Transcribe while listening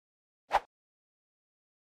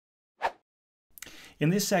In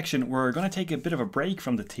this section, we're going to take a bit of a break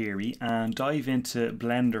from the theory and dive into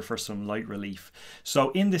Blender for some light relief. So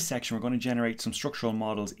in this section, we're going to generate some structural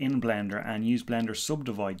models in Blender and use Blender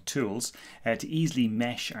subdivide tools to easily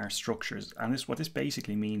mesh our structures. And what this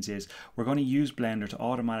basically means is we're going to use Blender to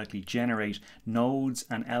automatically generate nodes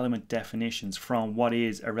and element definitions from what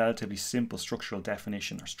is a relatively simple structural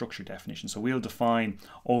definition or structure definition. So we'll define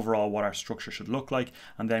overall what our structure should look like,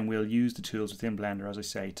 and then we'll use the tools within Blender, as I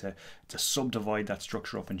say, to subdivide that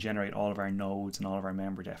structure up and generate all of our nodes and all of our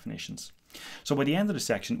member definitions. So by the end of the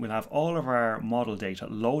section, we'll have all of our model data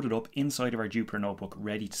loaded up inside of our Jupyter Notebook,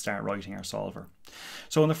 ready to start writing our solver.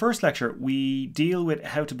 So in the first lecture, we deal with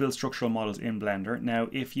how to build structural models in Blender. Now,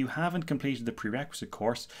 if you haven't completed the prerequisite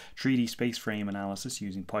course, 3D space frame analysis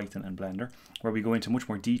using Python and Blender, where we go into much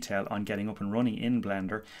more detail on getting up and running in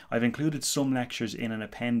Blender, I've included some lectures in an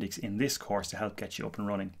appendix in this course to help get you up and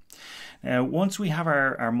running. Now, once we have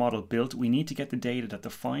our model built, we need to get the data that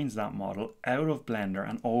defines that model out of Blender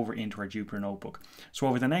and over into our Jupyter Notebook. So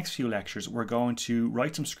over the next few lectures, we're going to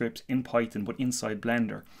write some scripts in Python, but inside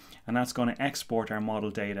Blender. And that's going to export our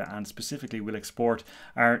model data, and specifically we'll export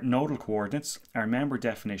our nodal coordinates, our member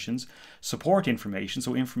definitions, support information,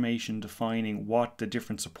 so information defining what the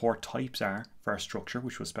different support types are for our structure,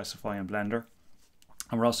 which we'll specify in Blender.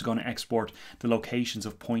 And we're also going to export the locations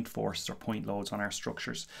of point forces or point loads on our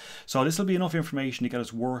structures. So this will be enough information to get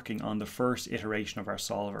us working on the first iteration of our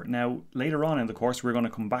solver. Now, later on in the course, we're going to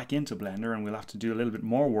come back into Blender and we'll have to do a little bit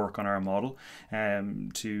more work on our model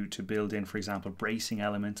to build in, for example, bracing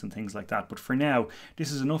elements and things like that. But for now,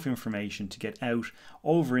 this is enough information to get out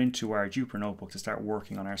over into our Jupyter Notebook to start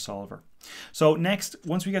working on our solver. So next,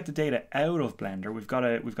 once we get the data out of Blender, we've got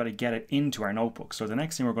to get it into our notebook. So the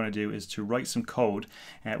next thing we're going to do is to write some code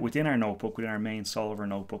within our notebook, within our main solver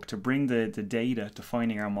notebook, to bring the data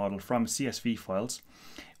defining our model from CSV files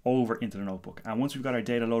over into the notebook. And once we've got our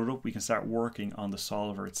data loaded up, we can start working on the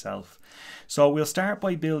solver itself. So we'll start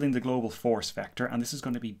by building the global force vector, and this is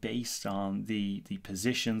going to be based on the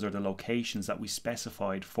positions or the locations that we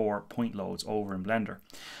specified for point loads over in Blender.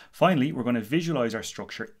 Finally, we're going to visualize our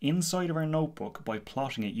structure inside of our notebook by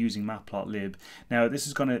plotting it using matplotlib. Now, this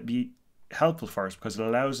is going to be helpful for us because it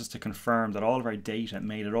allows us to confirm that all of our data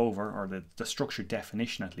made it over, or the structure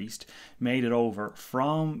definition at least, made it over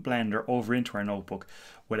from Blender over into our notebook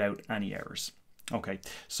without any errors. Okay,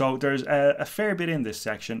 so there's a fair bit in this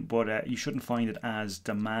section, but you shouldn't find it as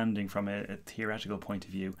demanding from a theoretical point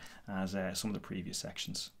of view as some of the previous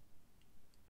sections.